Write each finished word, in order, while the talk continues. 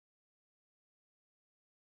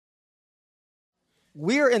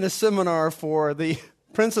We're in a seminar for the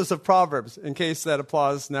Princess of Proverbs, in case that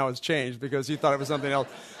applause now has changed because you thought it was something else.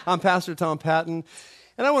 I'm Pastor Tom Patton,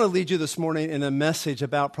 and I want to lead you this morning in a message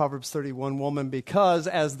about Proverbs 31 woman because,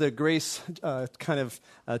 as the Grace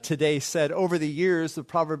today said, over the years, the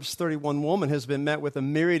Proverbs 31 woman has been met with a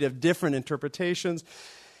myriad of different interpretations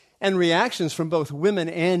and reactions from both women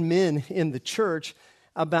and men in the church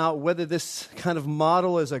about whether this kind of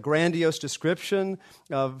model is a grandiose description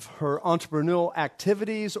of her entrepreneurial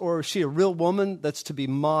activities, or is she a real woman that's to be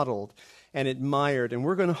modeled and admired? And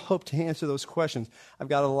we're going to hope to answer those questions. I've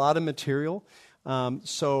got a lot of material,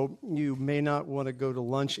 so you may not want to go to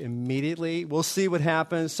lunch immediately. We'll see what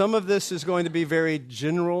happens. Some of this is going to be very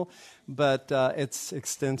general, but it's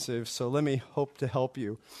extensive, so let me hope to help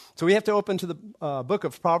you. So we have to open to the book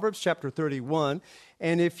of Proverbs, chapter 31.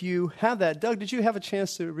 And if you have that, Doug, did you have a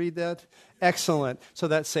chance to read that? Excellent. So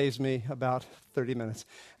that saves me about 30 minutes.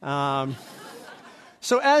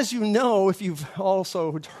 So as you know, if you've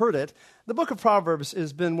also heard it, the book of Proverbs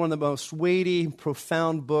has been one of the most weighty,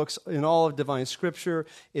 profound books in all of divine Scripture.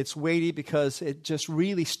 It's weighty because it just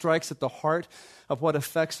really strikes at the heart of what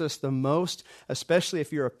affects us the most, especially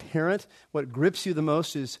if you're a parent. What grips you the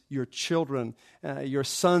most is your children, your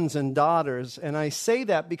sons and daughters. And I say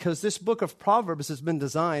that because this book of Proverbs has been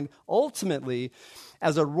designed ultimately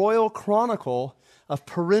as a royal chronicle of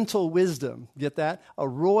parental wisdom. Get that? A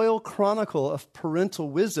royal chronicle of parental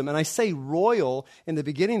wisdom. And I say royal in the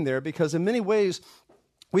beginning there because in many ways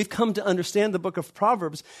we've come to understand the book of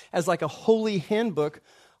Proverbs as like a holy handbook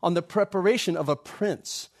on the preparation of a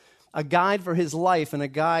prince, a guide for his life and a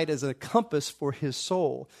guide as a compass for his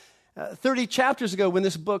soul. 30 chapters ago, when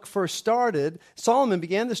this book first started, Solomon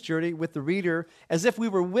began this journey with the reader as if we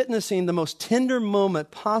were witnessing the most tender moment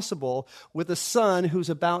possible with a son who's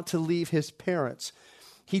about to leave his parents.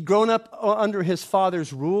 He'd grown up under his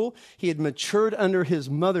father's rule. He had matured under his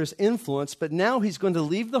mother's influence, but now he's going to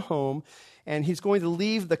leave the home, and he's going to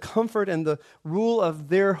leave the comfort and the rule of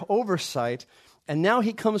their oversight. And now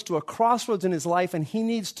he comes to a crossroads in his life, and he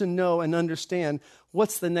needs to know and understand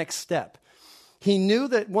what's the next step. He knew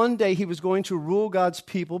that one day he was going to rule God's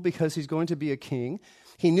people because he's going to be a king.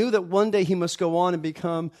 He knew that one day he must go on and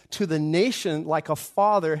become to the nation like a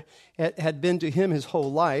father had been to him his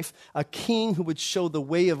whole life, a king who would show the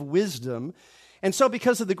way of wisdom. And so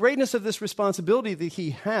because of the greatness of this responsibility that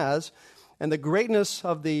he has and the greatness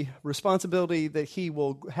of the responsibility that he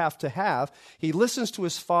will have, he listens to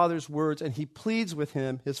his father's words and he pleads with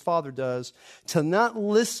him, his father does, to not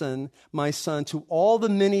listen, my son, to all the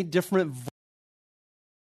many different voices.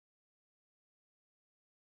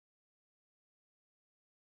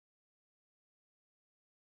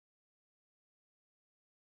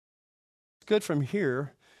 Good from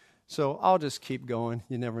here, so I'll just keep going.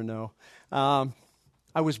 You never know. I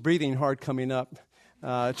was breathing hard coming up,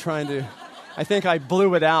 I think I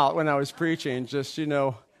blew it out when I was preaching,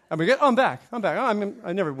 I'm back.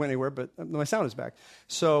 I never went anywhere, but my sound is back.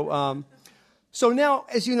 So now,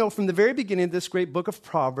 as you know, from the very beginning of this great book of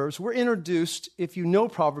Proverbs, we're introduced, if you know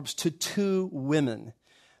Proverbs, to two women.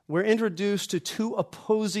 We're introduced to two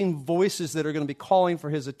opposing voices that are going to be calling for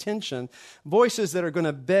his attention, voices that are going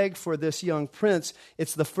to beg for this young prince.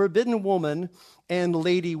 It's the forbidden woman and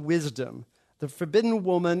Lady Wisdom. The forbidden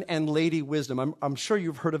woman and Lady Wisdom. I'm sure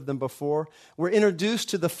you've heard of them before. We're introduced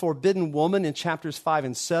to the forbidden woman in chapters 5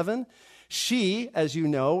 and 7. She, as you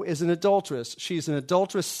know, is an adulteress. She's an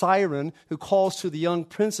adulterous siren who calls to the young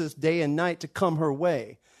princess day and night to come her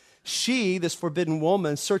way. She, this forbidden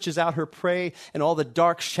woman, searches out her prey in all the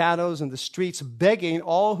dark shadows and the streets, begging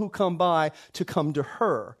all who come by to come to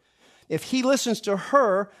her. If he listens to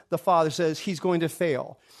her, the father says, he's going to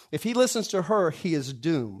fail. If he listens to her, he is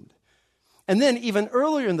doomed. And then even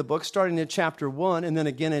earlier in the book, starting in chapter 1 and then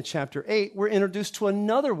again in chapter 8, we're introduced to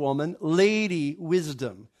another woman, Lady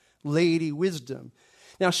Wisdom. Lady Wisdom.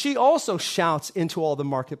 Now, she also shouts into all the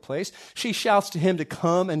marketplace. She shouts to him to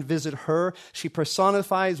come and visit her. She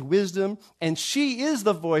personifies wisdom, and she is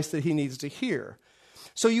the voice that he needs to hear.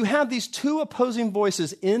 So you have these two opposing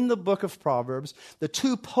voices in the book of Proverbs, the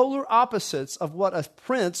two polar opposites of what a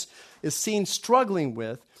prince is seen struggling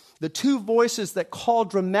with, the two voices that call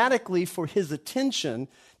dramatically for his attention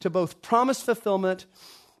to both promise fulfillment,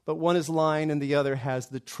 but one is lying and the other has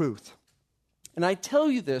the truth. And I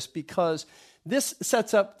tell you this because this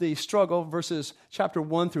sets up the struggle, verses chapter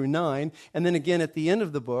 1 through 9, and then again at the end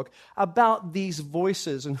of the book, about these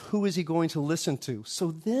voices and who is he going to listen to.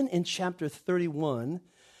 So then in chapter 31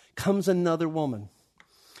 comes another woman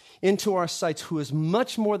into our sights who is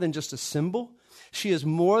much more than just a symbol, She is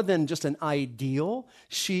more than just an ideal.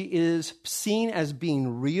 She is seen as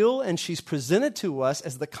being real, and she's presented to us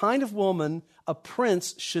as the kind of woman a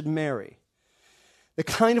prince should marry. The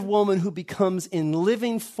kind of woman who becomes in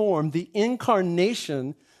living form the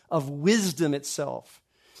incarnation of wisdom itself.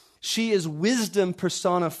 She is wisdom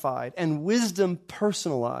personified and wisdom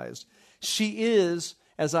personalized. She is,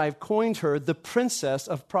 as I've coined her, the princess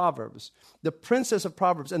of Proverbs. The princess of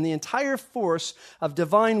Proverbs. And the entire force of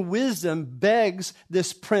divine wisdom begs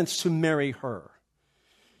this prince to marry her.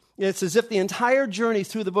 It's as if the entire journey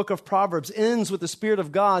through the book of Proverbs ends with the Spirit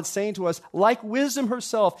of God saying to us, like wisdom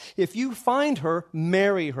herself, if you find her,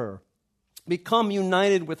 marry her. Become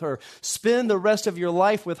united with her. Spend the rest of your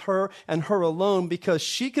life with her and her alone, because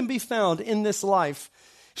she can be found in this life.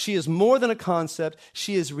 She is more than a concept.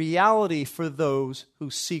 She is reality for those who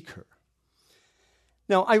seek her.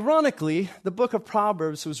 Now, ironically, the book of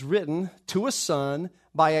Proverbs was written to a son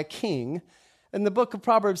by a king, and the book of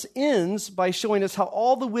Proverbs ends by showing us how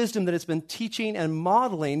all the wisdom that it's been teaching and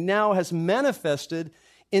modeling now has manifested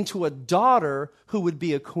into a daughter who would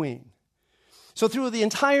be a queen. So through the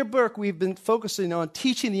entire book, we've been focusing on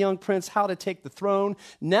teaching the young prince how to take the throne.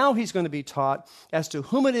 Now he's going to be taught as to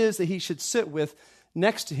whom it is that he should sit with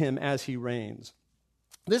next to him as he reigns.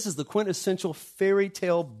 This is the quintessential fairy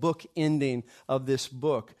tale book ending of this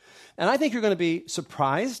book. And I think you're going to be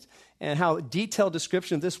surprised at how detailed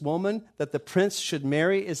description of this woman that the prince should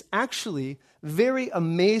marry is actually very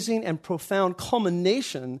amazing and profound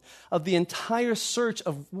culmination of the entire search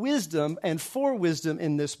of wisdom and for wisdom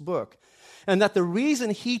in this book. And that the reason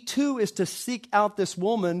he too is to seek out this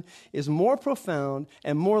woman is more profound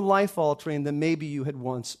and more life-altering than maybe you had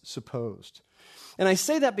once supposed. And I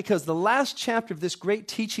say that because the last chapter of this great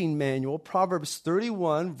teaching manual, Proverbs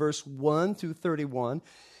 31, verse 1 through 31,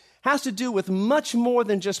 has to do with much more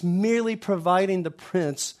than just merely providing the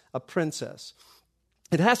prince a princess.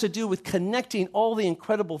 It has to do with connecting all the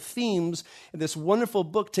incredible themes in this wonderful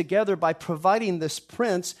book together by providing this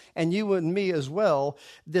prince, and you and me as well,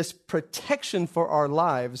 this protection for our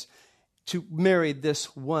lives to marry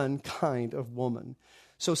this one kind of woman.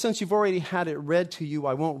 So since you've already had it read to you,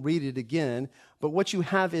 I won't read it again, but what you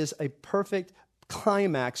have is a perfect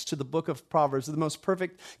climax to the book of Proverbs, the most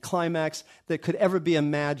perfect climax that could ever be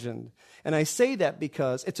imagined. And I say that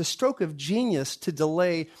because it's a stroke of genius to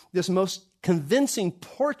delay this most convincing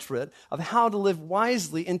portrait of how to live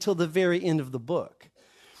wisely until the very end of the book.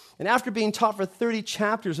 And after being taught for 30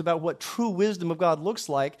 chapters about what true wisdom of God looks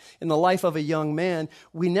like in the life of a young man,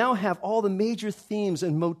 we now have all the major themes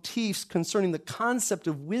and motifs concerning the concept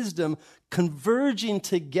of wisdom converging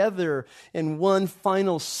together in one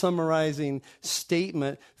final summarizing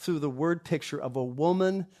statement through the word picture of a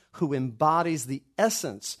woman who embodies the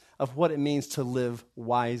essence of what it means to live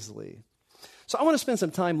wisely. So I want to spend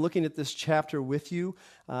some time looking at this chapter with you,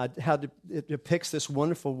 how it depicts this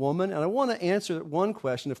wonderful woman. And I want to answer one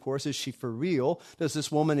question, of course, is she for real? Does this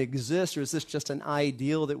woman exist, or is this just an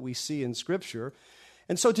ideal that we see in Scripture?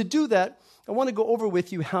 And so to do that, I want to go over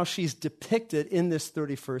with you how she's depicted in this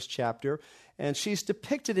 31st chapter. And she's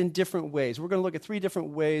depicted in different ways. We're going to look at 3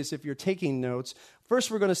 different ways if you're taking notes. First,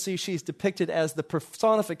 we're going to see she's depicted as the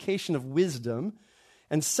personification of wisdom.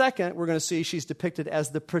 And second, we're going to see she's depicted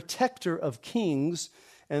as the protector of kings.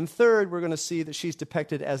 And third, we're going to see that she's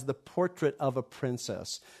depicted as the portrait of a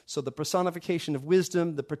princess. So the personification of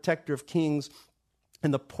wisdom, the protector of kings,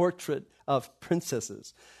 and the portrait of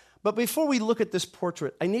princesses. But before we look at this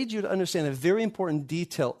portrait, I need you to understand a very important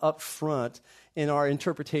detail up front in our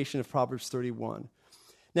interpretation of Proverbs 31.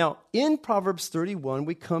 Now, in Proverbs 31,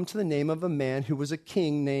 we come to the name of a man who was a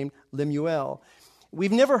king named Lemuel.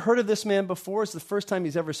 We've never heard of this man before. It's the first time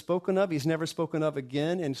he's ever spoken of. He's never spoken of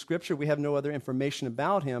again in Scripture. We have no other information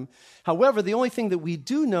about him. However, the only thing that we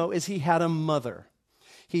do know is he had a mother.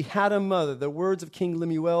 He had a mother. The words of King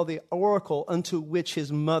Lemuel, the oracle unto which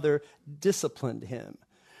his mother disciplined him.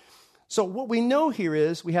 So what we know here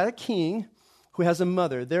is we had a king who has a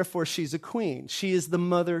mother. Therefore, she's a queen. She is the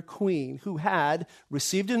mother queen who had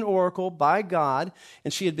received an oracle by God,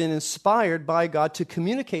 and she had been inspired by God to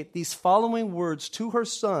communicate these following words to her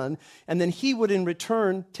son, and then he would in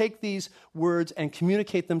return take these words and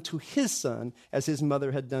communicate them to his son as his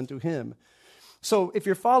mother had done to him. So if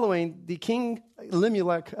you're following, the King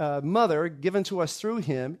Lemuel mother given to us through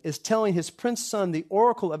him is telling his prince son the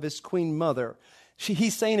oracle of his queen mother.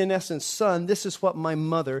 He's saying in essence, son, this is what my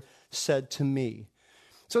mother said to me.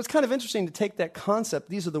 So it's kind of interesting to take that concept.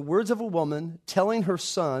 These are the words of a woman telling her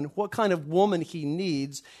son what kind of woman he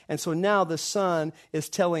needs. And so now the son is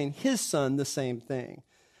telling his son the same thing.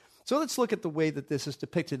 So let's look at the way that this is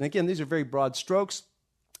depicted. And again, these are very broad strokes.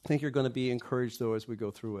 I think you're going to be encouraged, though, as we go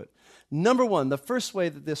through it. Number one, the first way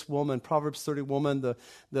that this woman, Proverbs 30 woman,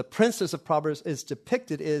 the princess of Proverbs, is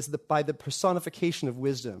depicted is by the personification of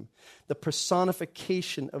wisdom. The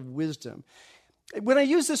personification of wisdom. When I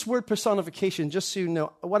use this word personification, just so you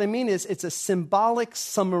know, what I mean is it's a symbolic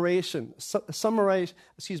summation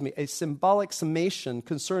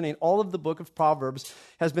concerning all of the book of Proverbs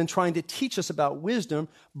has been trying to teach us about wisdom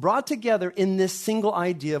brought together in this single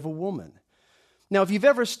idea of a woman. Now, if you've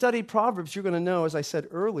ever studied Proverbs, you're going to know, as I said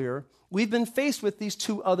earlier, we've been faced with these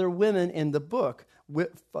two other women in the book,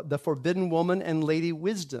 the forbidden woman and Lady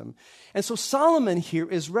Wisdom. And so Solomon here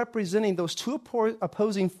is representing those two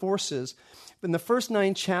opposing forces in the first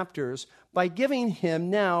 9 chapters by giving him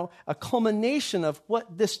now a culmination of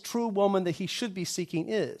what this true woman that he should be seeking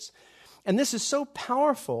is. And this is so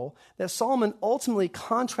powerful that Solomon ultimately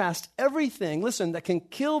contrasts everything, listen, that can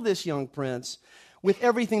kill this young prince with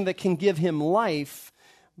everything that can give him life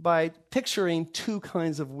by picturing two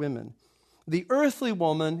kinds of women. The earthly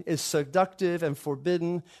woman is seductive and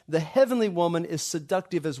forbidden. The heavenly woman is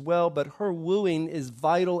seductive as well, but her wooing is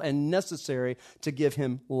vital and necessary to give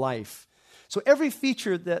him life. So every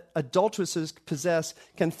feature that adulteresses possess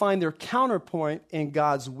can find their counterpoint in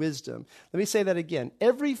God's wisdom. Let me say that again.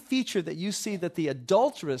 Every feature that you see that the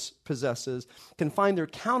adulteress possesses can find their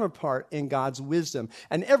counterpart in God's wisdom.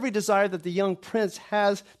 And every desire that the young prince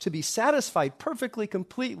has to be satisfied perfectly,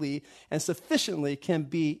 completely, and sufficiently can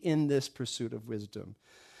be in this pursuit of wisdom.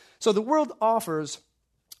 So the world offers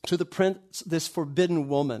to the prince this forbidden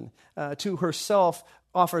woman, to herself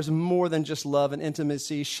offers more than just love and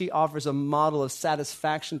intimacy. She offers a model of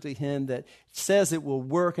satisfaction to him that says it will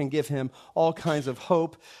work and give him all kinds of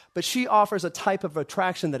hope. But she offers a type of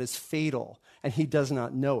attraction that is fatal, and he does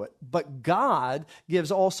not know it. But God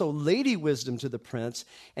gives also Lady Wisdom to the prince,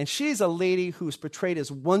 and she's a lady who's portrayed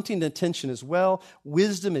as wanting attention as well.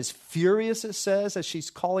 Wisdom is furious, it says, as she's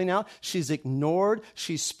calling out. She's ignored,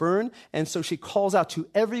 she's spurned, and so she calls out to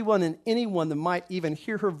everyone and anyone that might even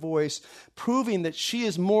hear her voice, proving that she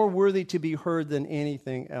is more worthy to be heard than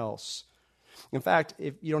anything else. In fact,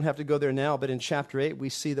 if you don't have to go there now, but in chapter 8, we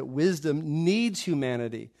see that wisdom needs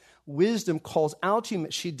humanity. Wisdom calls out to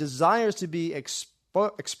humanity. She desires to be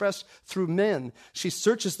expressed through men. She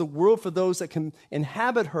searches the world for those that can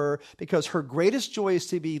inhabit her because her greatest joy is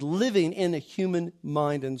to be living in a human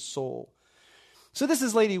mind and soul. So this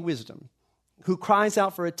is Lady Wisdom, who cries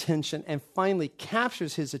out for attention and finally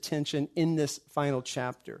captures his attention in this final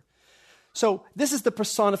chapter. So this is the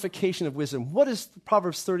personification of wisdom. What does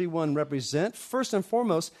Proverbs 31 represent? First and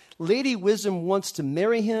foremost, Lady Wisdom wants to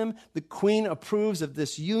marry him. The queen approves of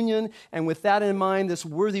this union. And with that in mind, this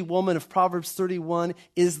worthy woman of Proverbs 31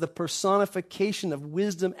 is the personification of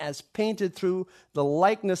wisdom as painted through the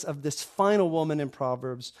likeness of this final woman in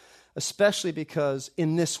Proverbs, especially because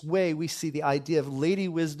in this way we see the idea of Lady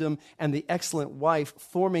Wisdom and the excellent wife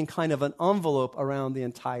forming kind of an envelope around the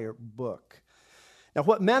entire book. Now,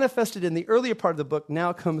 what manifested in the earlier part of the book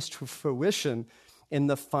now comes to fruition in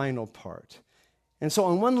the final part. And so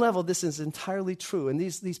on one level, this is entirely true. And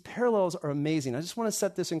these parallels are amazing. I just want to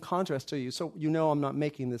set this in contrast to you so you know I'm not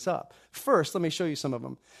making this up. First, let me show you some of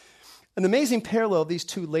them. An amazing parallel of these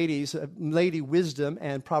two ladies, Lady Wisdom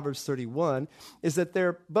and Proverbs 31, is that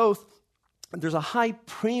there's a high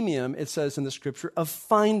premium, it says in the scripture, of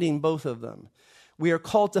finding both of them. We are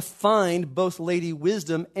called to find both Lady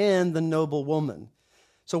Wisdom and the noble woman.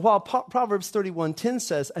 So while Proverbs 31:10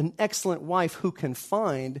 says, an excellent wife who can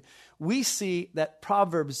find, we see that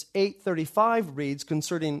Proverbs 8:35 reads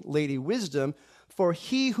concerning Lady Wisdom, for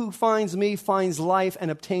he who finds me finds life and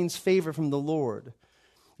obtains favor from the Lord.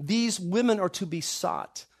 These women are to be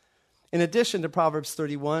sought. In addition to Proverbs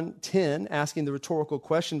 31:10 asking the rhetorical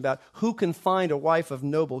question about who can find a wife of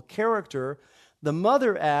noble character, the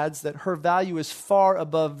mother adds that her value is far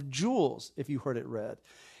above jewels, if you heard it read.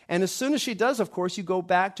 And as soon as she does, of course, you go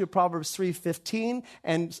back to Proverbs 3:15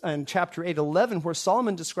 and chapter 8:11, where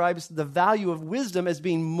Solomon describes the value of wisdom as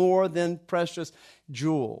being more than precious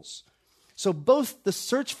jewels. So both the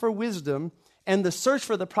search for wisdom and the search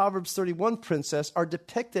for the Proverbs 31 princess are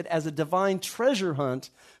depicted as a divine treasure hunt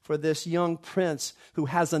for this young prince who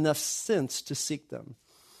has enough sense to seek them.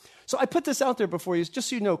 So I put this out there before you, just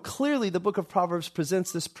so you know, clearly the book of Proverbs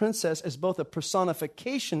presents this princess as both a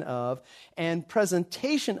personification of and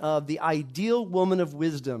presentation of the ideal woman of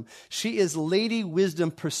wisdom. She is Lady Wisdom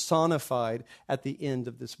personified at the end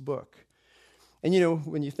of this book. And you know,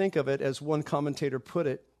 when you think of it, as one commentator put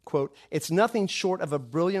it, quote, "It's nothing short of a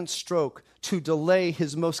brilliant stroke to delay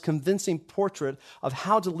his most convincing portrait of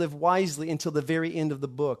how to live wisely until the very end of the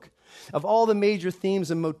book. Of all the major themes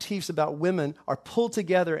and motifs about women are pulled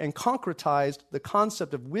together and concretized the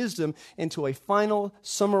concept of wisdom into a final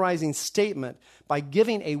summarizing statement by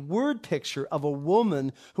giving a word picture of a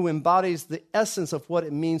woman who embodies the essence of what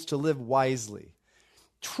it means to live wisely."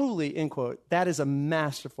 Truly, end quote, that is a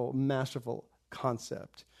masterful, masterful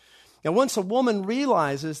concept. Now, once a woman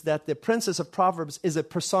realizes that the Princess of Proverbs is a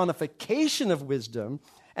personification of wisdom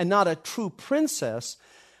and not a true princess,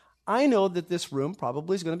 I know that this room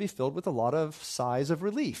probably is going to be filled with a lot of sighs of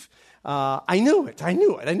relief. I knew it. I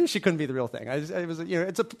knew she couldn't be the real thing.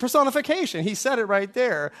 It's a personification. He said it right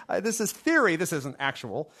there. This is theory. This isn't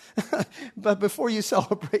actual. But before you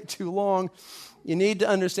celebrate too long, you need to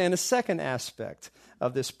understand a second aspect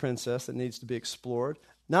of this princess that needs to be explored.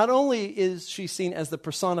 Not only is she seen as the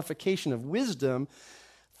personification of wisdom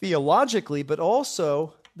theologically, but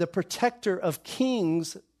also the protector of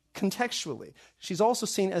kings contextually. She's also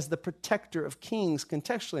seen as the protector of kings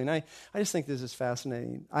contextually. And I just think this is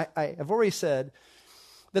fascinating. I've already said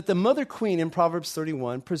that the mother queen in Proverbs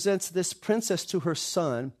 31 presents this princess to her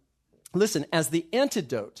son, listen, as the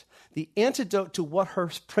antidote to what her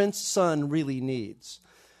prince son really needs.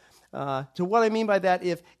 To what I mean by that,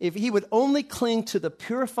 if he would only cling to the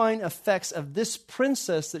purifying effects of this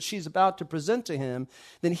princess that she's about to present to him,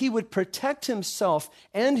 then he would protect himself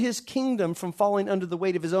and his kingdom from falling under the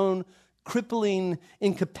weight of his own crippling,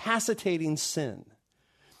 incapacitating sin.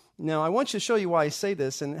 Now, I want to show you why I say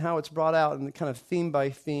this and how it's brought out in the kind of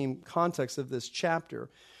theme-by-theme context of this chapter.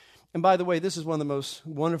 And by the way, this is one of the most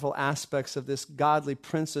wonderful aspects of this godly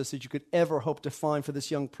princess that you could ever hope to find for this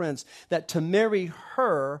young prince, that to marry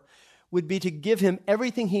her would be to give him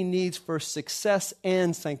everything he needs for success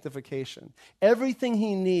and sanctification. Everything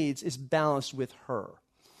he needs is balanced with her.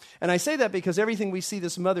 And I say that because everything we see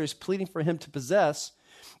this mother is pleading for him to possess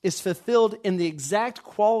is fulfilled in the exact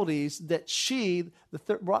qualities that she, the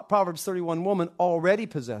Proverbs 31 woman, already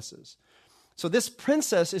possesses. So this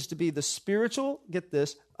princess is to be the spiritual, get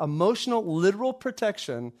this, emotional, literal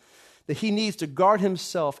protection that he needs to guard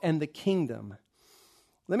himself and the kingdom.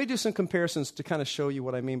 Let me do some comparisons to kind of show you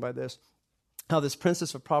what I mean by this. How this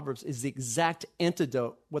princess of Proverbs is the exact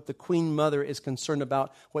antidote, what the queen mother is concerned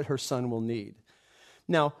about, what her son will need.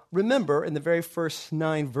 Now, remember, in the very first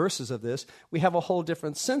 9 verses of this, we have a whole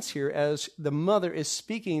different sense here as the mother is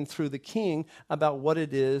speaking through the king about what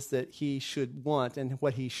it is that he should want and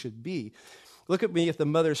what he should be. Look at me at the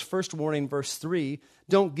mother's first warning, verse 3,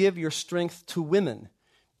 don't give your strength to women,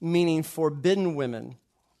 meaning forbidden women.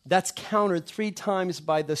 That's countered 3 times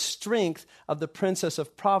by the strength of the princess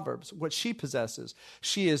of Proverbs, what she possesses.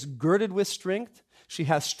 She is girded with strength. She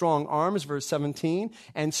has strong arms, verse 17,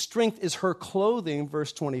 and strength is her clothing,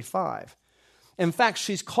 verse 25. In fact,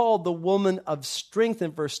 she's called the woman of strength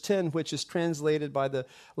in verse 10, which is translated by the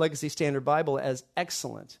Legacy Standard Bible as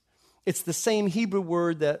excellent. It's the same Hebrew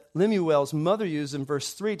word that Lemuel's mother used in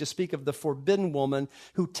verse 3 to speak of the forbidden woman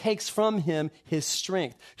who takes from him his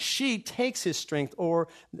strength. She takes his strength, or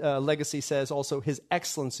Legacy says also his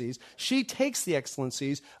excellencies. She takes the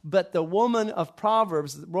excellencies, but the woman of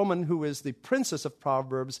Proverbs, the woman who is the princess of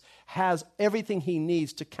Proverbs, has everything he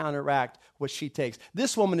needs to counteract what she takes.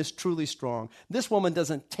 This woman is truly strong. This woman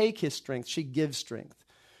doesn't take his strength, she gives strength.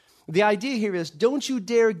 The idea here is, don't you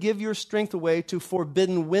dare give your strength away to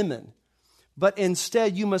forbidden women, but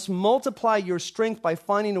instead you must multiply your strength by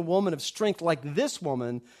finding a woman of strength like this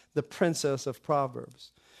woman, the princess of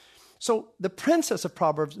Proverbs. So the princess of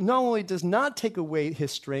Proverbs not only does not take away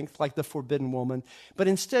his strength like the forbidden woman, but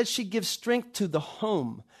instead she gives strength to the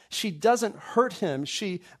home. She doesn't hurt him.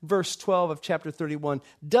 She, verse 12 of chapter 31,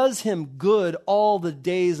 does him good all the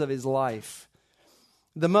days of his life.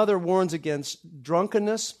 The mother warns against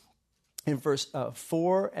drunkenness in verse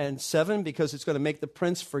 4 and 7, because it's going to make the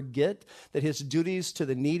prince forget that his duties to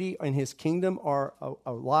the needy in his kingdom are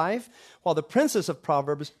alive, while the princess of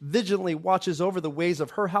Proverbs vigilantly watches over the ways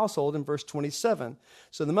of her household in verse 27.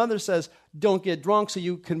 So the mother says, don't get drunk so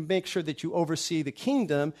you can make sure that you oversee the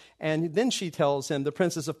kingdom, and then she tells him the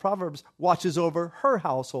princess of Proverbs watches over her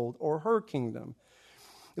household or her kingdom.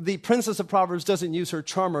 The princess of Proverbs doesn't use her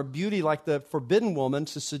charm or beauty like the forbidden woman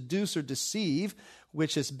to seduce or deceive,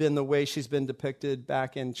 which has been the way she's been depicted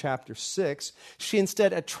back in chapter 6. She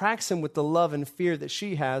instead attracts him with the love and fear that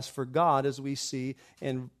she has for God, as we see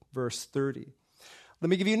in verse 30. Let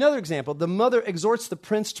me give you another example. The mother exhorts the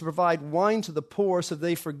prince to provide wine to the poor so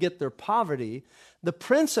they forget their poverty. The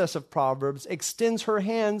princess of Proverbs extends her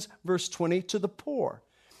hands, verse 20, to the poor.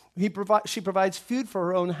 She provides food for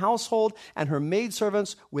her own household and her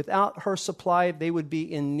maidservants. Without her supply, they would be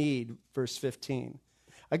in need. Verse 15.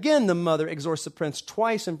 Again, the mother exhorts the prince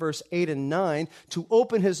twice in verse 8 and 9 to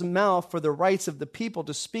open his mouth for the rights of the people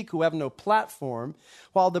to speak who have no platform,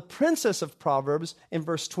 while the princess of Proverbs in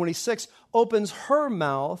verse 26 opens her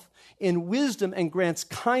mouth in wisdom and grants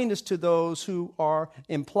kindness to those who are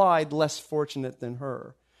implied less fortunate than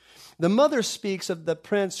her. The mother speaks of the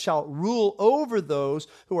prince shall rule over those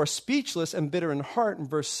who are speechless and bitter in heart in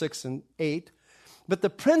verse 6 and 8. But the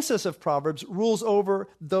princess of Proverbs rules over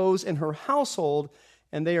those in her household,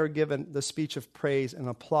 and they are given the speech of praise and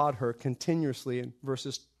applaud her continuously in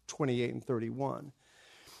verses 28 and 31.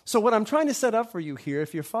 So what I'm trying to set up for you here,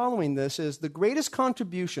 if you're following this, is the greatest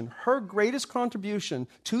contribution, her greatest contribution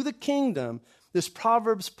to the kingdom, this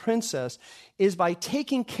Proverbs princess, is by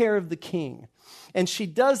taking care of the king. And she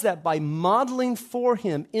does that by modeling for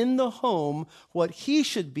him in the home what he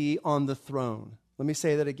should be on the throne. Let me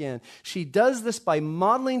say that again. She does this by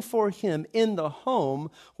modeling for him in the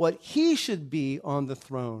home what he should be on the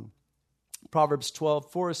throne. Proverbs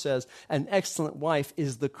 12:4 says, an excellent wife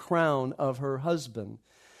is the crown of her husband.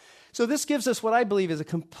 So this gives us what I believe is a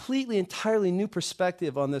completely, entirely new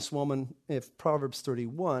perspective on this woman in Proverbs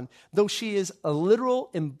 31. Though she is a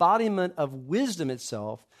literal embodiment of wisdom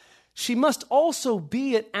itself, she must also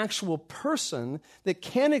be an actual person that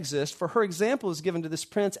can exist, for her example is given to this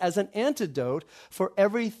prince as an antidote for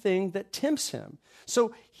everything that tempts him.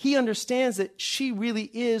 So he understands that she really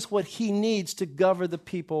is what he needs to govern the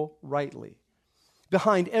people rightly.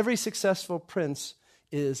 Behind every successful prince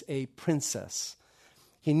is a princess.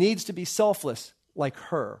 He needs to be selfless like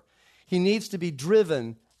her. He needs to be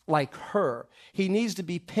driven like her. He needs to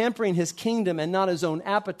be pampering his kingdom and not his own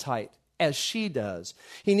appetite, as she does.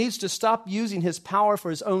 He needs to stop using his power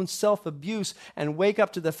for his own self-abuse and wake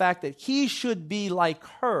up to the fact that he should be like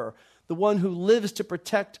her, the one who lives to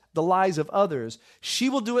protect the lives of others. She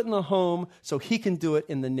will do it in the home, so he can do it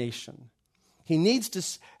in the nation. He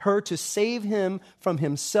needs her to save him from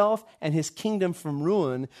himself and his kingdom from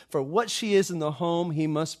ruin. For what she is in the home, he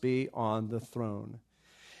must be on the throne.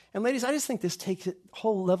 And ladies, I just think this takes a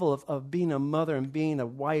whole level of being a mother and being a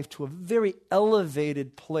wife to a very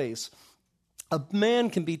elevated place. A man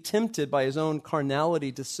can be tempted by his own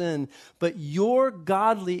carnality to sin, but your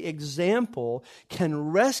godly example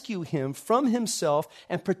can rescue him from himself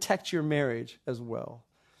and protect your marriage as well.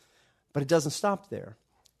 But it doesn't stop there.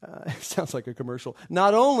 It sounds like a commercial.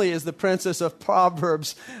 Not only is the princess of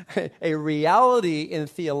Proverbs a reality and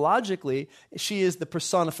theologically, she is the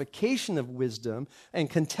personification of wisdom, and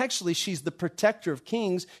contextually, she's the protector of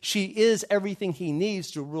kings. She is everything he needs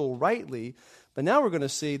to rule rightly. But now we're going to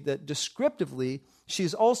see that descriptively,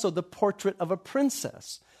 she's also the portrait of a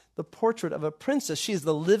princess. The portrait of a princess. She's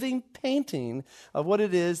the living painting of what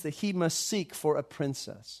it is that he must seek for a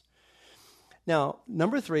princess. Now,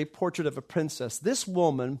 number 3, portrait of a princess. This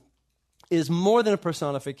woman is more than a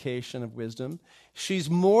personification of wisdom.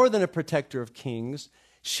 She's more than a protector of kings.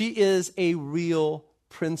 She is a real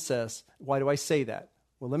princess. Why do I say that?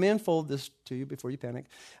 Well, let me unfold this to you before you panic.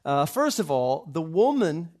 First of all, the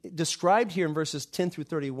woman described here in verses 10 through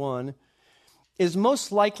 31 is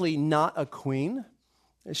most likely not a queen.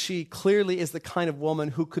 She clearly is the kind of woman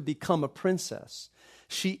who could become a princess.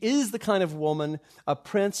 She is the kind of woman a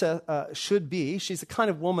princess should be. She's the kind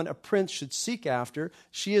of woman a prince should seek after.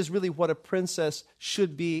 She is really what a princess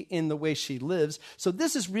should be in the way she lives. So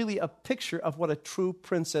this is really a picture of what a true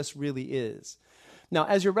princess really is. Now,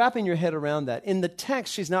 as you're wrapping your head around that, in the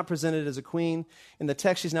text, she's not presented as a queen. In the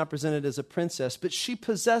text, she's not presented as a princess, but she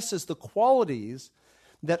possesses the qualities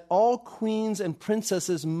that all queens and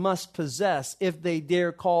princesses must possess if they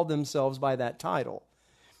dare call themselves by that title.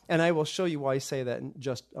 And I will show you why I say that in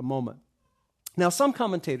just a moment. Now, some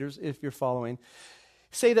commentators, if you're following,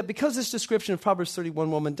 say that because this description of Proverbs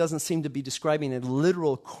 31 woman doesn't seem to be describing a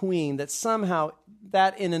literal queen, that somehow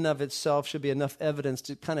that in and of itself should be enough evidence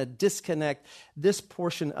to kind of disconnect this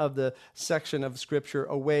portion of the section of Scripture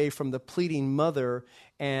away from the pleading mother,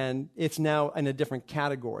 and it's now in a different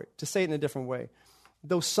category. To say it in a different way,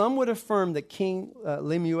 though some would affirm that King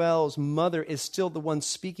Lemuel's mother is still the one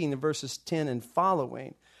speaking in verses 10 and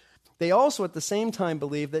following, they also at the same time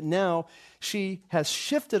believe that now she has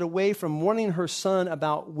shifted away from warning her son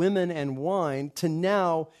about women and wine to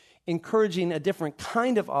now encouraging a different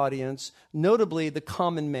kind of audience, notably the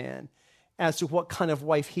common man, as to what kind of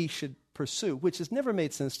wife he should pursue, which has never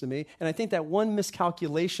made sense to me. And I think that one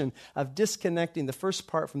miscalculation of disconnecting the first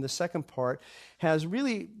part from the second part has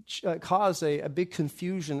really caused a big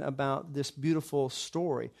confusion about this beautiful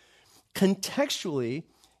story. Contextually,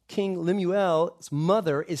 King Lemuel's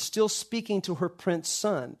mother is still speaking to her prince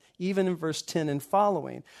son, even in verse 10 and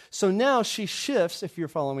following. So now she shifts, if you're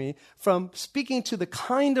following me, from speaking to the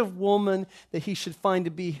kind of woman that he should find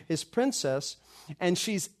to be his princess, and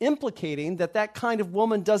she's implicating that that kind of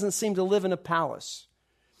woman doesn't seem to live in a palace.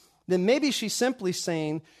 Then maybe she's simply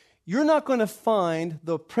saying, you're not going to find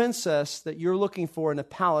the princess that you're looking for in a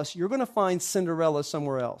palace. You're going to find Cinderella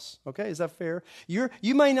somewhere else. Okay, is that fair? You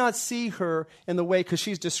may not see her in the way, because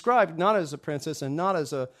she's described not as a princess and not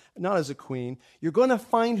as a queen. You're going to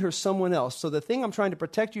find her someone else. So the thing I'm trying to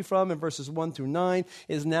protect you from in verses 1 through 9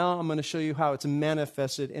 is now I'm going to show you how it's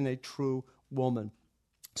manifested in a true woman.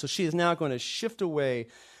 So she is now going to shift away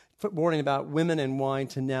from warning about women and wine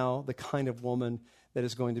to now the kind of woman that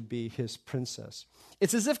is going to be his princess.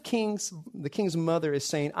 It's as if the king's mother is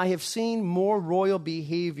saying, I have seen more royal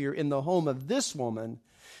behavior in the home of this woman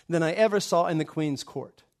than I ever saw in the queen's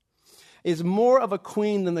court. Is more of a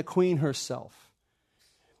queen than the queen herself.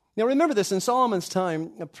 Now remember this, in Solomon's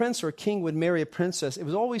time, a prince or a king would marry a princess. It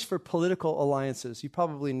was always for political alliances. You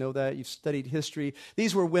probably know that. You've studied history.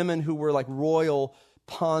 These were women who were like royal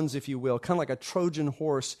pawns, if you will, kind of like a Trojan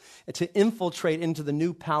horse, to infiltrate into the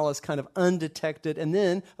new palace kind of undetected, and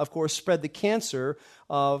then, of course, spread the cancer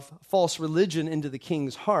of false religion into the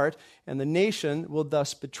king's heart, and the nation will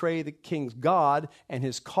thus betray the king's God and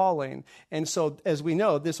his calling. And so, as we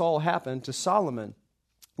know, this all happened to Solomon.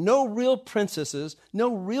 No real princesses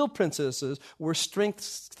were strength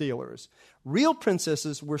stealers. Real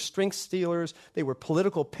princesses were strength stealers. They were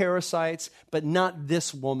political parasites, but not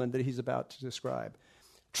this woman that he's about to describe.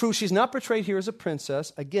 True, she's not portrayed here as a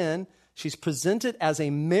princess. Again, she's presented as a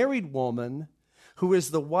married woman who is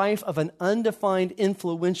the wife of an undefined,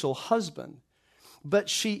 influential husband. But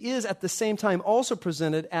she is at the same time also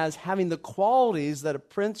presented as having the qualities that a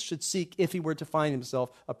prince should seek if he were to find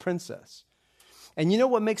himself a princess. And you know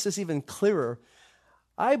what makes this even clearer?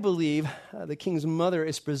 I believe the king's mother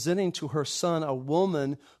is presenting to her son a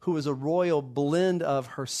woman who is a royal blend of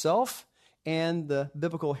herself and the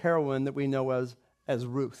biblical heroine that we know as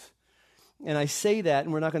Ruth. And I say that,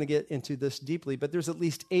 and we're not going to get into this deeply, but there's at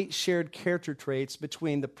least 8 shared character traits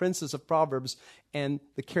between the princess of Proverbs and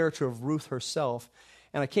the character of Ruth herself.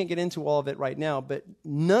 And I can't get into all of it right now, but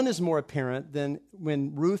none is more apparent than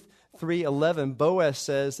when Ruth 3:11, Boaz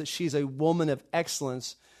says that she's a woman of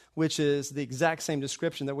excellence, which is the exact same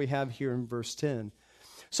description that we have here in verse 10.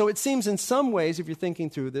 So it seems in some ways, if you're thinking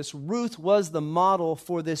through this, Ruth was the model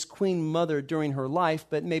for this queen mother during her life,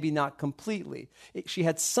 but maybe not completely. She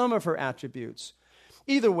had some of her attributes.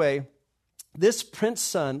 Either way, this prince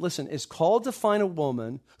son, listen, is called to find a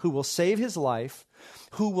woman who will save his life,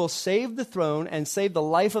 who will save the throne and save the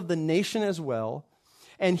life of the nation as well.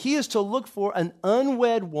 And he is to look for an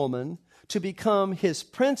unwed woman to become his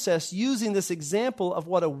princess, using this example of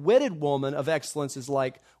what a wedded woman of excellence is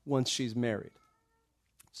like once she's married.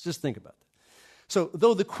 Let's just think about that. So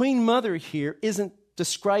though the queen mother here isn't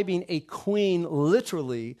describing a queen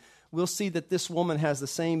literally, we'll see that this woman has the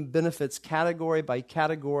same benefits category by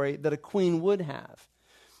category that a queen would have.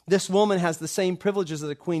 This woman has the same privileges that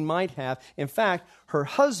a queen might have. In fact, her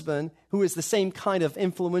husband, who is the same kind of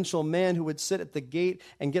influential man who would sit at the gate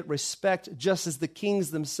and get respect just as the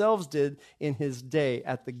kings themselves did in his day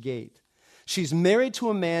at the gate. She's married to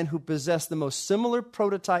a man who possessed the most similar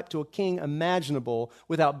prototype to a king imaginable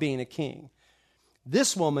without being a king.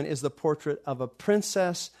 This woman is the portrait of a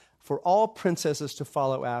princess for all princesses to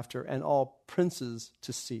follow after and all princes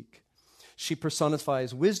to seek. She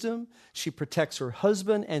personifies wisdom, she protects her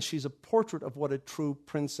husband, and she's a portrait of what a true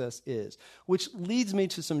princess is, which leads me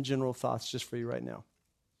to some general thoughts just for you right now.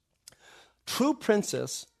 True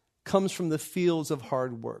princess comes from the fields of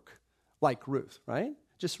hard work, like Ruth, right?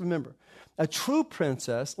 Just remember, a true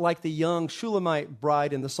princess, like the young Shulamite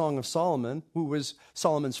bride in the Song of Solomon, who was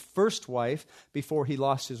Solomon's first wife before he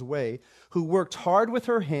lost his way, who worked hard with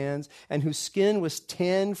her hands and whose skin was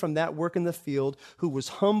tanned from that work in the field, who was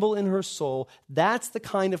humble in her soul, that's the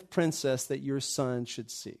kind of princess that your son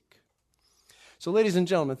should seek. So ladies and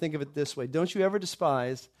gentlemen, think of it this way. Don't you ever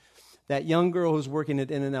despise that young girl who's working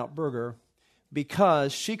at In-N-Out Burger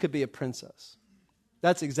because she could be a princess.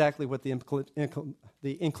 That's exactly what the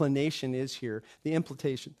inclination is here. The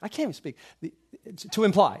implication. I can't even speak. To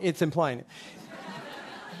imply. It's implying it.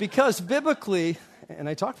 Because biblically, and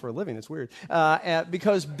I talk for a living, it's weird.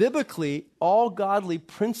 Because biblically, all godly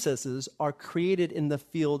princesses are created in the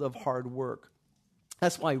field of hard work.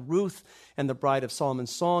 That's why Ruth and the bride of Solomon's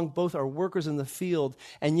song both are workers in the field,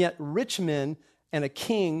 and yet rich men and a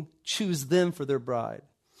king choose them for their bride.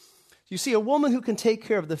 You see, a woman who can take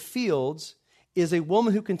care of the fields is a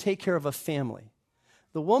woman who can take care of a family.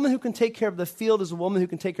 The woman who can take care of the field is a woman who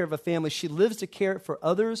can take care of a family. She lives to care for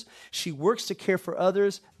others. She works to care for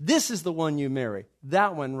others. This is the one you marry.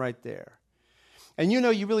 That one right there. And you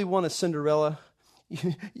really want a Cinderella.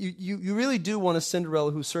 You really do want a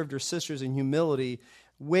Cinderella who served her sisters in humility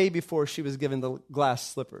way before she was given the glass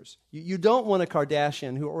slippers. You don't want a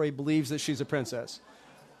Kardashian who already believes that she's a princess.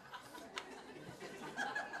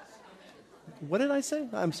 What did I say?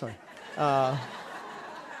 I'm sorry.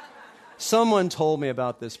 Someone told me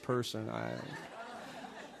about this person.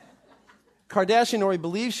 Kardashian already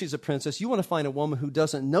believes she's a princess. You want to find a woman who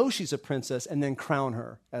doesn't know she's a princess and then crown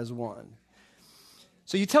her as one.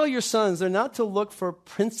 So you tell your sons they're not to look for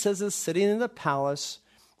princesses sitting in the palace,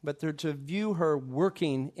 but they're to view her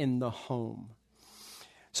working in the home.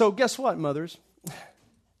 So guess what, mothers?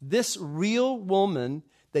 This real woman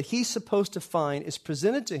that he's supposed to find is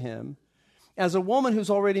presented to him as a woman who's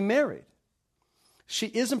already married. She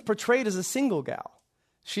isn't portrayed as a single gal.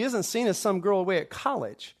 She isn't seen as some girl away at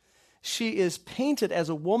college. She is painted as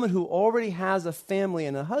a woman who already has a family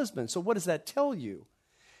and a husband. So what does that tell you?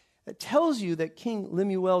 It tells you that King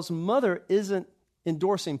Lemuel's mother isn't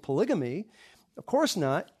endorsing polygamy. Of course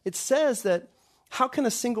not. It says that how can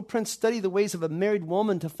a single prince study the ways of a married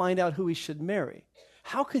woman to find out who he should marry?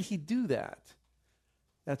 How could he do that?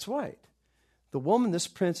 That's right. The woman this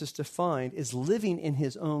prince is to find is living in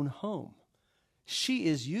his own home. She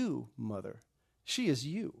is you, mother. She is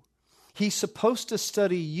you. He's supposed to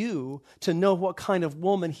study you to know what kind of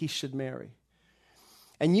woman he should marry.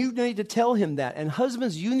 And you need to tell him that. And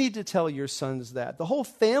husbands, you need to tell your sons that. The whole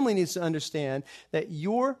family needs to understand that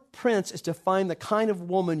your prince is to find the kind of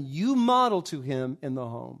woman you model to him in the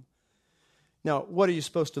home. Now, what are you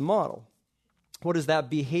supposed to model? What is that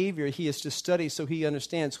behavior he is to study so he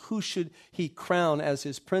understands who should he crown as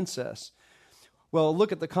his princess? Well,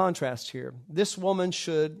 look at the contrast here. This woman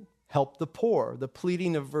should help the poor. The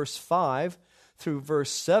pleading of verse 5 through verse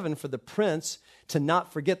 7 for the prince to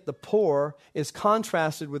not forget the poor is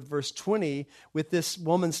contrasted with verse 20 with this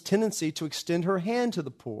woman's tendency to extend her hand to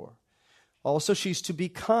the poor. Also, she's to be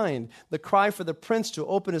kind. The cry for the prince to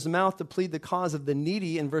open his mouth to plead the cause of the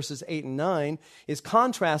needy in verses 8 and 9 is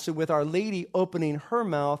contrasted with Our Lady opening her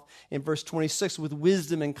mouth in verse 26 with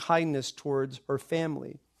wisdom and kindness towards her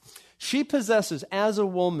family. She possesses as a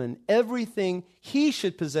woman everything he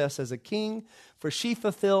should possess as a king, for she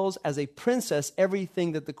fulfills as a princess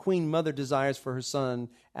everything that the queen mother desires for her son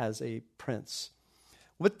as a prince.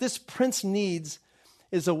 What this prince needs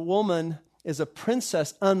is a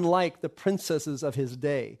princess unlike the princesses of his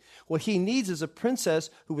day. What he needs is a princess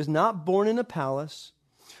who was not born in a palace,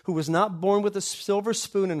 who was not born with a silver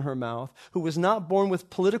spoon in her mouth, who was not born with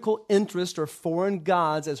political interest or foreign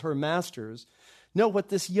gods as her masters. No, what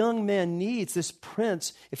this young man needs, this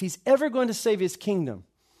prince, if he's ever going to save his kingdom,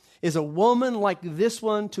 is a woman like this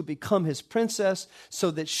one to become his princess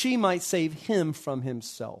so that she might save him from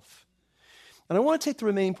himself. And I want to take the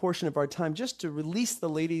remaining portion of our time just to release the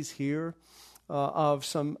ladies here of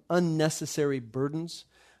some unnecessary burdens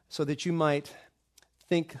so that you might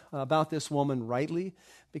think about this woman rightly,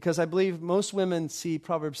 because I believe most women see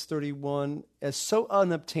Proverbs 31 as so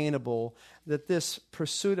unobtainable that this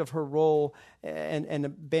pursuit of her role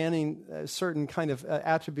and banning certain kind of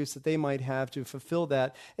attributes that they might have to fulfill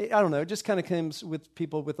that, I don't know, it just kind of comes with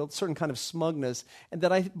people with a certain kind of smugness, and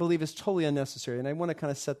that I believe is totally unnecessary. And I want to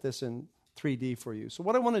kind of set this in 3D for you. So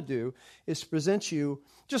what I want to do is to present you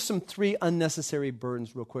just some 3 unnecessary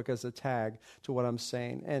burdens real quick as a tag to what I'm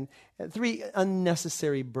saying. And 3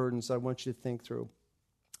 unnecessary burdens I want you to think through.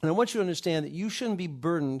 And I want you to understand that you shouldn't be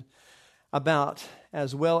burdened about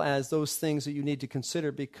as well as those things that you need to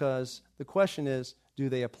consider, because the question is, do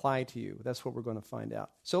they apply to you? That's what we're going to find out.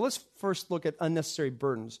 So let's first look at unnecessary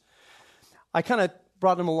burdens. I kind of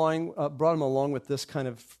brought them along with this kind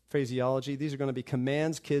of phraseology. These are going to be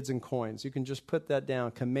commands, kids, and coins. You can just put that down,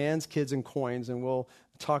 commands, kids, and coins, and we'll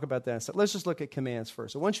talk about that. So let's just look at commands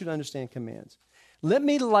first. I want you to understand commands. Let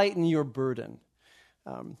me lighten your burden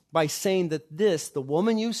by saying that the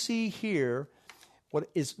woman you see here,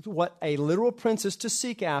 what a literal prince is to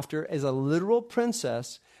seek after is a literal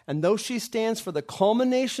princess. And though she stands for the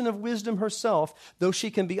culmination of wisdom herself, though she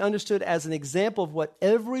can be understood as an example of what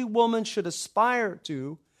every woman should aspire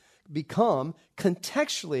to become,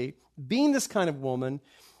 contextually, being this kind of woman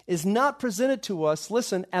is not presented to us,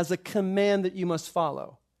 listen, as a command that you must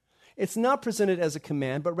follow. It's not presented as a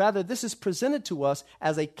command, but rather this is presented to us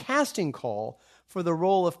as a casting call for the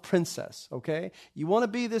role of princess, okay? You want to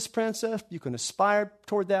be this princess, you can aspire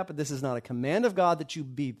toward that, but this is not a command of God that you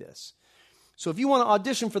be this. So if you want to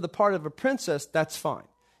audition for the part of a princess, that's fine.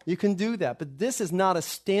 You can do that. But this is not a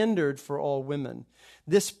standard for all women.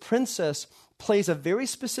 This princess plays a very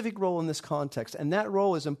specific role in this context, and that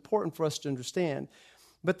role is important for us to understand.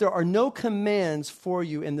 But there are no commands for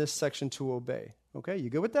you in this section to obey. Okay, you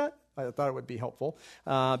good with that? I thought it would be helpful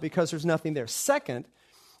because there's nothing there. Second,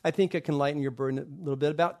 I think it can lighten your burden a little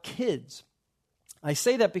bit about kids. I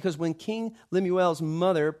say that because when King Lemuel's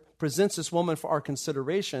mother presents this woman for our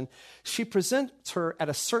consideration, she presents her at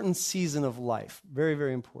a certain season of life. Very,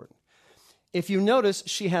 very important. If you notice,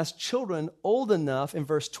 she has children old enough in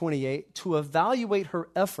verse 28 to evaluate her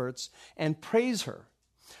efforts and praise her.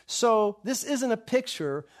 So this isn't a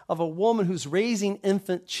picture of a woman who's raising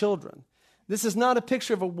infant children. This is not a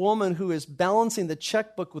picture of a woman who is balancing the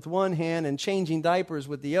checkbook with one hand and changing diapers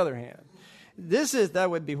with the other hand. That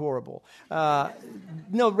would be horrible.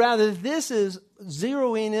 No, rather, this is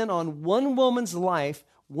zeroing in on one woman's life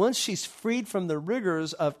once she's freed from the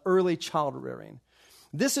rigors of early child rearing.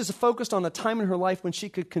 This is focused on a time in her life when she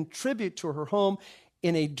could contribute to her home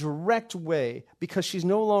in a direct way because she's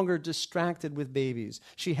no longer distracted with babies.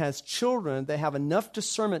 She has children that have enough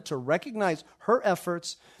discernment to recognize her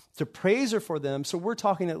efforts, to praise her for them. So we're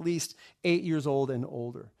talking at least 8 years old and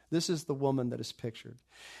older. This is the woman that is pictured.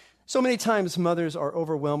 So many times mothers are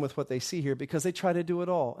overwhelmed with what they see here because they try to do it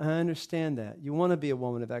all. And I understand that. You want to be a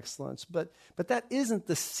woman of excellence. But that isn't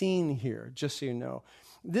the scene here, just so you know.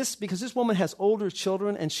 Because this woman has older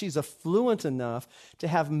children and she's affluent enough to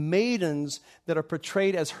have maidens that are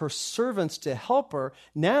portrayed as her servants to help her.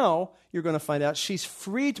 Now, you're going to find out she's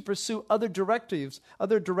free to pursue other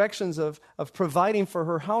directions of providing for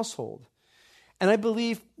her household. And I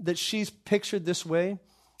believe that she's pictured this way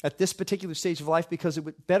at this particular stage of life because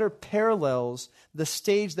it better parallels the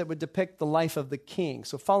stage that would depict the life of the king.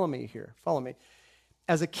 So follow me here. Follow me.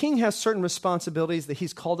 As a king has certain responsibilities that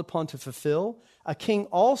he's called upon to fulfill, a king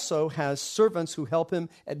also has servants who help him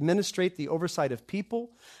administrate the oversight of people.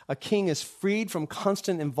 A king is freed from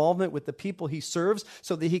constant involvement with the people he serves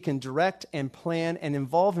so that he can direct and plan and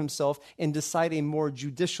involve himself in deciding more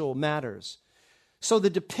judicial matters. So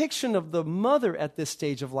the depiction of the mother at this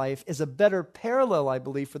stage of life is a better parallel, I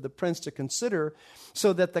believe, for the prince to consider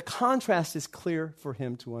so that the contrast is clear for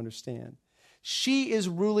him to understand. She is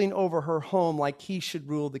ruling over her home like he should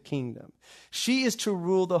rule the kingdom. She is to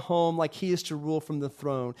rule the home like he is to rule from the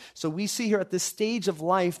throne. So we see here at this stage of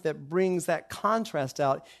life that brings that contrast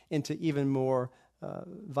out into even more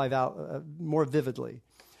more vividly.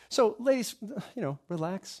 So ladies,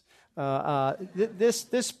 relax.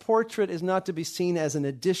 This portrait is not to be seen as an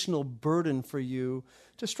additional burden for you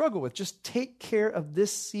to struggle with. Just take care of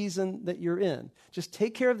this season that you're in. Just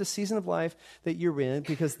take care of the season of life that you're in,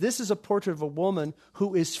 because this is a portrait of a woman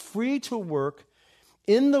who is free to work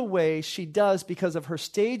in the way she does because of her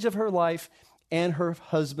stage of her life and her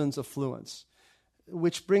husband's affluence.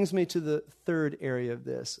 Which brings me to the third area of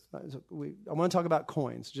this. I want to talk about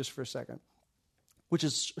coins just for a second, which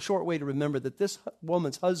is a short way to remember that this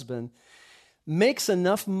woman's husband makes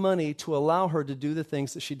enough money to allow her to do the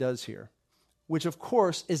things that she does here, which of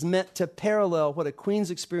course is meant to parallel what a queen's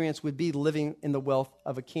experience would be living in the wealth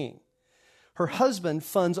of a king. Her husband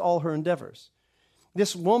funds all her endeavors.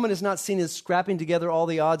 This woman is not seen as scrapping together all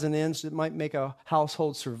the odds and ends that might make a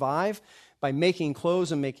household survive by making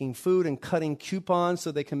clothes and making food and cutting coupons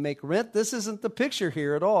so they can make rent. This isn't the picture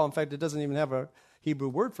here at all. In fact, it doesn't even have a Hebrew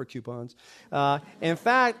word for coupons. In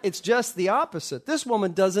fact, it's just the opposite. This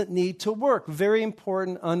woman doesn't need to work. Very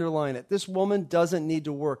important, underline it. This woman doesn't need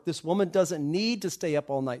to work. This woman doesn't need to stay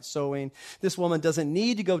up all night sewing. This woman doesn't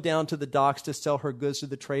need to go down to the docks to sell her goods to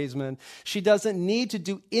the tradesmen. She doesn't need to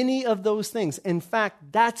do any of those things. In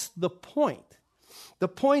fact, that's the point. The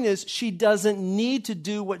point is she doesn't need to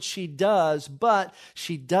do what she does, but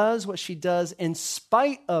she does what she does in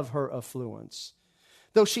spite of her affluence.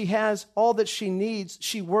 Though she has all that she needs,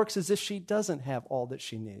 she works as if she doesn't have all that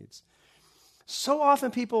she needs. So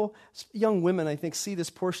often people, young women, I think, see this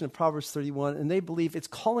portion of Proverbs 31 and they believe it's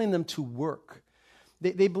calling them to work.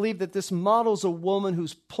 They believe that this models a woman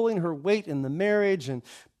who's pulling her weight in the marriage and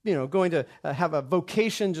going to have a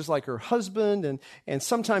vocation just like her husband. And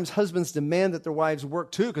sometimes husbands demand that their wives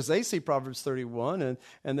work too because they see Proverbs 31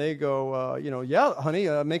 and they go, yeah, honey,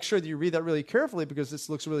 make sure that you read that really carefully because this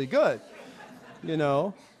looks really good.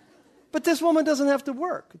 But this woman doesn't have to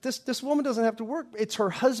work. This woman doesn't have to work. It's her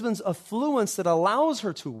husband's affluence that allows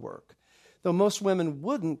her to work. Though most women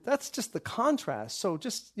wouldn't. That's just the contrast. So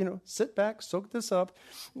just, sit back, soak this up.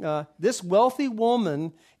 This wealthy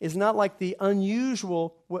woman is not like an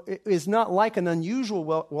unusual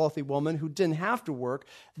wealthy woman who didn't have to work.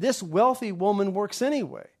 This wealthy woman works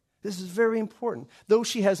anyway. This is very important. Though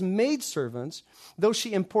she has maidservants, though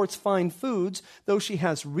she imports fine foods, though she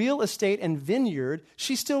has real estate and vineyard,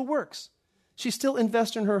 she still works. She still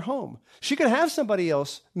invests in her home. She could have somebody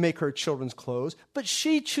else make her children's clothes, but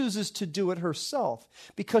she chooses to do it herself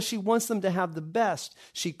because she wants them to have the best.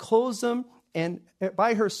 She clothes them and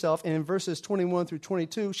by herself, and in verses 21 through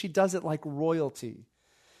 22, she does it like royalty.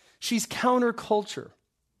 She's counterculture.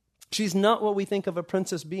 She's not what we think of a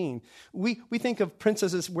princess being. We think of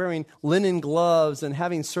princesses wearing linen gloves and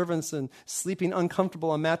having servants and sleeping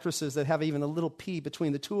uncomfortable on mattresses that have even a little pee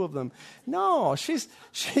between the two of them. No, she's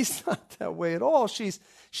not that way at all. She's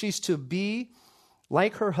to be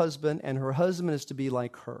like her husband, and her husband is to be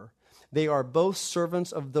like her. They are both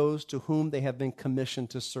servants of those to whom they have been commissioned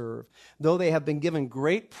to serve. Though they have been given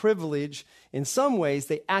great privilege, in some ways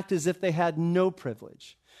they act as if they had no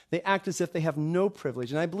privilege. They act as if they have no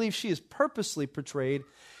privilege. And I believe she is purposely portrayed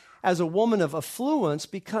as a woman of affluence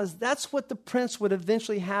because that's what the prince would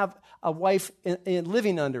eventually have a wife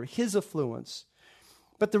living under, his affluence.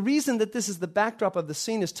 But the reason that this is the backdrop of the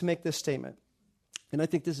scene is to make this statement. And I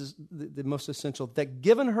think this is the most essential, that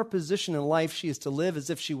given her position in life, she is to live as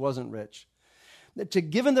if she wasn't rich.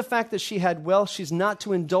 Given the fact that she had wealth, she's not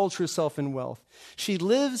to indulge herself in wealth. She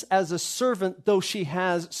lives as a servant, though she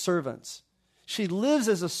has servants. She lives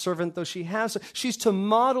as a servant, though she has. She's to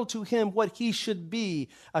model to him what he should be,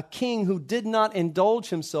 a king who did not indulge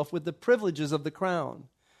himself with the privileges of the crown.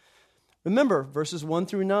 Remember, verses 1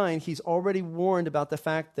 through 9, he's already warned about the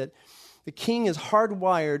fact that the king is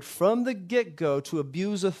hardwired from the get-go to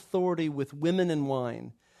abuse authority with women and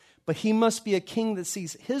wine. But he must be a king that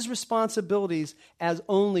sees his responsibilities as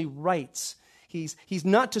only rights. He's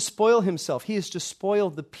not to spoil himself. He is to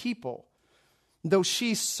spoil the people. Though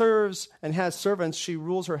she serves and has servants, she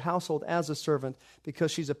rules her household as a servant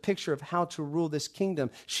because she's a picture of how to rule this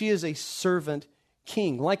kingdom. She is a servant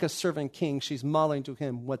king. Like a servant king, she's modeling to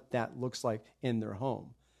him what that looks like in their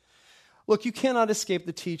home. Look, you cannot escape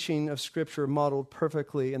the teaching of Scripture modeled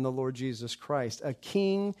perfectly in the Lord Jesus Christ. A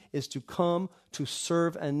king is to come to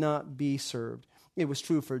serve and not be served. It was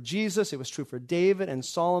true for Jesus, it was true for David and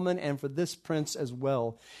Solomon, and for this prince as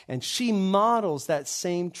well. And she models that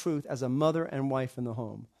same truth as a mother and wife in the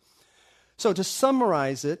home. So to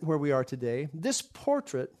summarize it, where we are today, this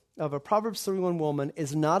portrait of a Proverbs 31 woman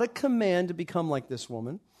is not a command to become like this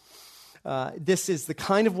woman. This is the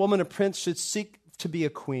kind of woman a prince should seek to be a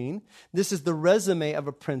queen. This is the resume of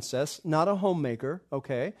a princess, not a homemaker,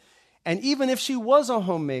 okay? And even if she was a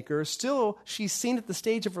homemaker, still she's seen at the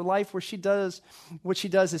stage of her life where what she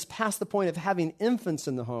does is past the point of having infants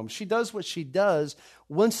in the home. She does what she does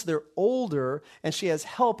once they're older, and she has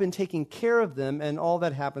help in taking care of them, and all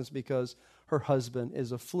that happens because her husband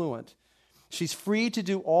is affluent. She's free to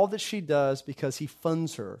do all that she does because he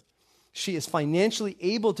funds her. She is financially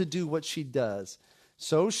able to do what she does.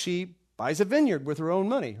 So she buys a vineyard with her own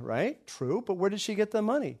money, right? True, but where did she get the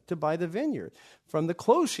money to buy the vineyard? From the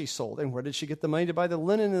clothes she sold. And where did she get the money to buy the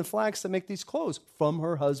linen and flax that make these clothes? From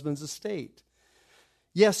her husband's estate.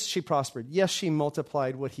 Yes, she prospered. Yes, she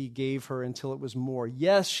multiplied what he gave her until it was more.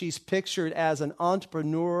 Yes, she's pictured as an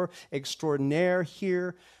entrepreneur extraordinaire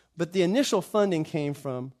here, but the initial funding came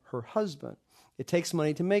from her husband. It takes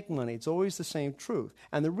money to make money. It's always the same truth.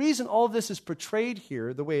 And the reason all of this is portrayed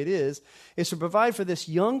here the way it is to provide for this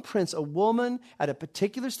young prince a woman at a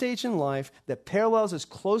particular stage in life that parallels as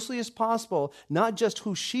closely as possible not just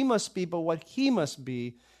who she must be, but what he must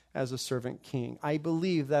be as a servant king. I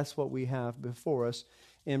believe that's what we have before us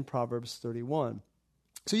in Proverbs 31.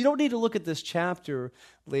 So you don't need to look at this chapter,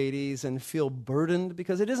 ladies, and feel burdened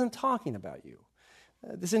because it isn't talking about you.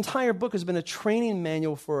 This entire book has been a training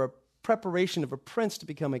manual for a preparation of a prince to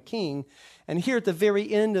become a king. And here at the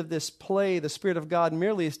very end of this play, the Spirit of God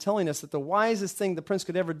merely is telling us that the wisest thing the prince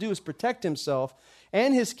could ever do is protect himself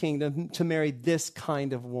and his kingdom to marry this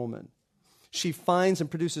kind of woman. She finds and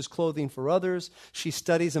produces clothing for others. She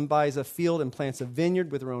studies and buys a field and plants a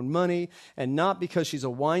vineyard with her own money, and not because she's a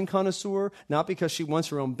wine connoisseur, not because she wants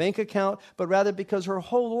her own bank account, but rather because her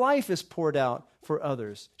whole life is poured out for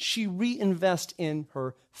others. She reinvests in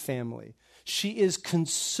her family. She is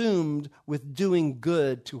consumed with doing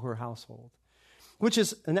good to her household, which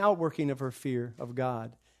is an outworking of her fear of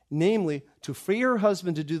God, namely to free her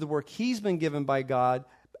husband to do the work he's been given by God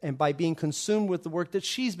and by being consumed with the work that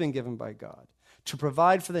she's been given by God, to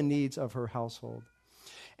provide for the needs of her household.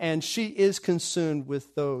 And she is consumed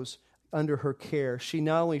with those under her care. She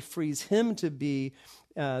not only frees him to be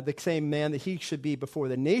the same man that he should be before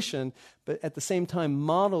the nation, but at the same time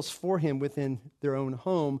models for him within their own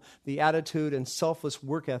home the attitude and selfless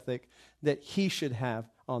work ethic that he should have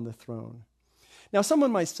on the throne. Now,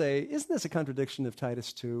 someone might say, isn't this a contradiction of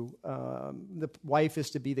Titus 2? The wife is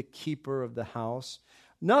to be the keeper of the house.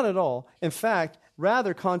 Not at all. In fact,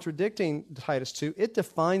 rather contradicting Titus 2, it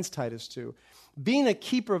defines Titus 2. Being a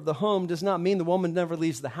keeper of the home does not mean the woman never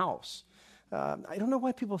leaves the house. I don't know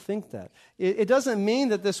why people think that. It doesn't mean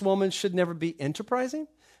that this woman should never be enterprising.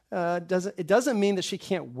 It doesn't mean that she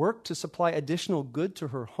can't work to supply additional good to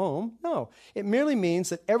her home. No, it merely means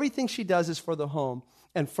that everything she does is for the home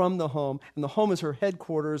and from the home, and the home is her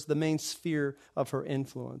headquarters, the main sphere of her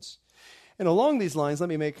influence. And along these lines, let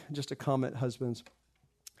me make just a comment, husbands.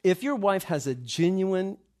 If your wife has a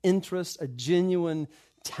genuine interest, a genuine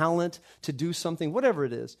talent to do something, whatever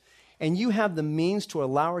it is, and you have the means to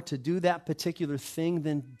allow her to do that particular thing,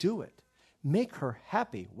 then do it. Make her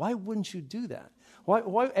happy. Why wouldn't you do that?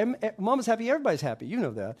 Mama's happy, everybody's happy. You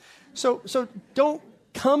know that. So don't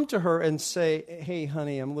come to her and say, hey,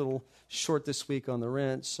 honey, I'm a little short this week on the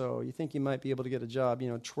rent, so you think you might be able to get a job,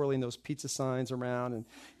 twirling those pizza signs around and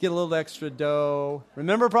get a little extra dough.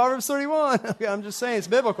 Remember Proverbs 31? I'm just saying, it's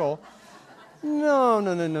biblical. No.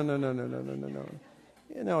 No.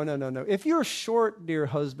 If you're short, dear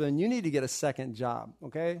husband, you need to get a second job,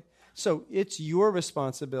 okay? So it's your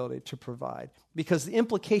responsibility to provide, because the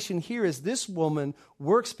implication here is this woman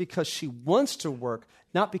works because she wants to work,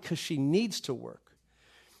 not because she needs to work.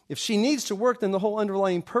 If she needs to work, then the whole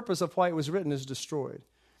underlying purpose of why it was written is destroyed.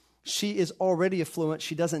 She is already affluent.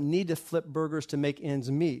 She doesn't need to flip burgers to make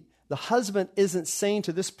ends meet. The husband isn't saying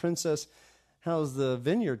to this princess, how's the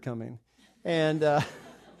vineyard coming? And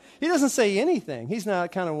he doesn't say anything. He's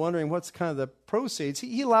not kind of wondering what's kind of the proceeds.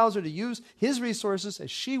 He allows her to use his resources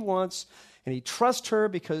as she wants, and he trusts her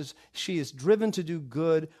because she is driven to do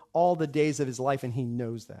good all the days of his life, and he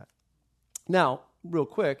knows that. Now, real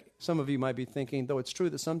quick, some of you might be thinking, though it's true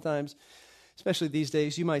that sometimes, especially these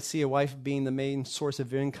days, you might see a wife being the main source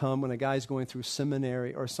of income when a guy's going through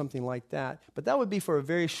seminary or something like that. But that would be for a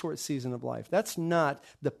very short season of life. That's not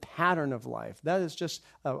the pattern of life. That is just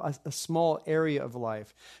a small area of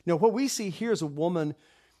life. No, what we see here is a woman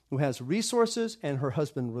who has resources, and her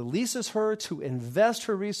husband releases her to invest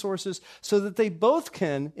her resources so that they both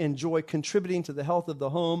can enjoy contributing to the health of the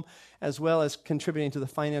home as well as contributing to the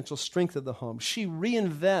financial strength of the home. She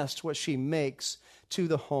reinvests what she makes to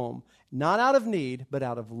the home, not out of need, but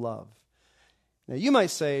out of love. Now, you might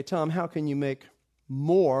say, Tom, how can you make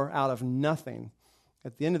more out of nothing?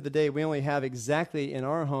 At the end of the day, we only have exactly in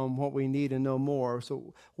our home what we need and no more.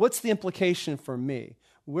 So what's the implication for me?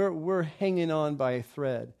 We're hanging on by a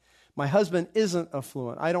thread. My husband isn't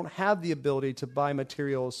affluent. I don't have the ability to buy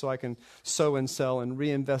materials so I can sow and sell and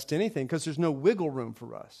reinvest anything because there's no wiggle room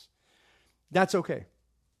for us. That's okay.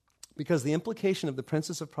 Because the implication of the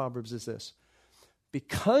Princess of Proverbs is this.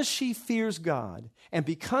 Because she fears God and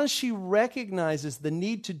because she recognizes the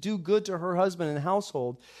need to do good to her husband and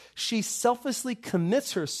household, she selflessly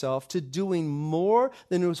commits herself to doing more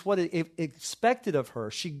than was what it expected of her.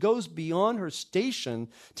 She goes beyond her station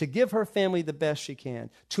to give her family the best she can,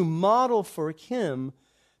 to model for him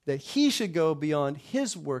that he should go beyond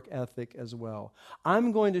his work ethic as well.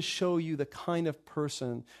 I'm going to show you the kind of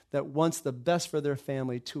person that wants the best for their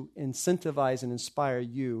family, to incentivize and inspire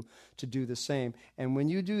you to do the same. And when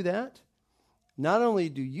you do that, not only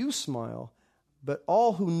do you smile, but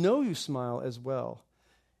all who know you smile as well.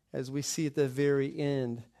 As we see at the very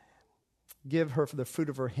end, give her for the fruit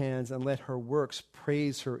of her hands and let her works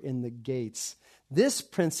praise her in the gates. This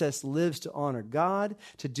princess lives to honor God,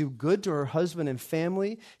 to do good to her husband and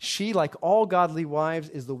family. She, like all godly wives,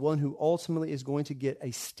 is the one who ultimately is going to get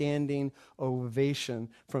a standing ovation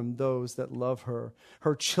from those that love her.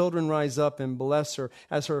 Her children rise up and bless her.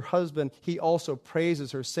 As her husband, he also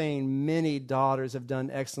praises her, saying, many daughters have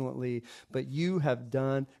done excellently, but you have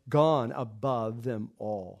gone above them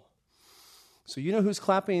all. So you know who's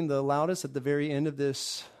clapping the loudest at the very end of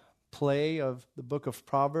this play of the book of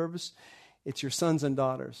Proverbs? It's your sons and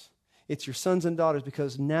daughters. It's your sons and daughters,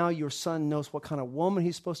 because now your son knows what kind of woman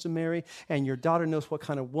he's supposed to marry, and your daughter knows what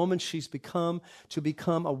kind of woman she's become, to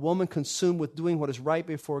become a woman consumed with doing what is right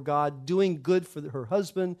before God, doing good for her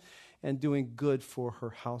husband, and doing good for her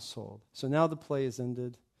household. So now the play is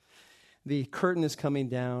ended. The curtain is coming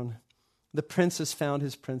down. The prince has found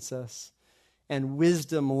his princess, and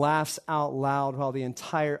wisdom laughs out loud while the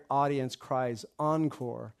entire audience cries,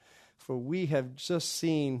 encore. For we have just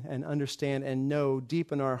seen and understand and know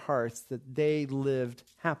deep in our hearts that they lived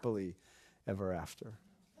happily ever after.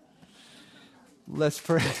 Let's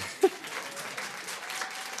pray.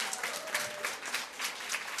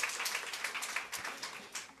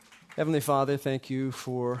 Heavenly Father, thank you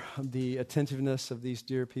for the attentiveness of these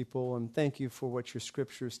dear people, and thank you for what your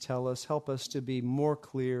scriptures tell us. Help us to be more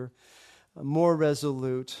clear more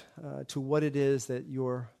resolute to what it is that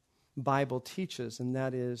your Bible teaches, and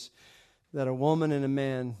that is that a woman and a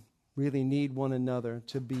man really need one another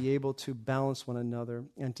to be able to balance one another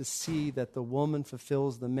and to see that the woman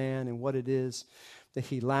fulfills the man and what it is that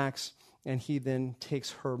he lacks, and he then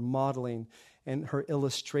takes her modeling and her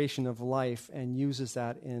illustration of life and uses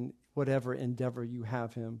that in whatever endeavor you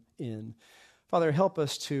have him in. Father, help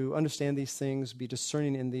us to understand these things, be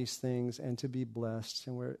discerning in these things, and to be blessed.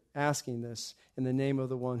 And we're asking this in the name of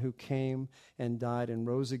the one who came and died and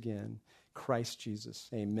rose again, Christ Jesus.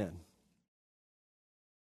 Amen.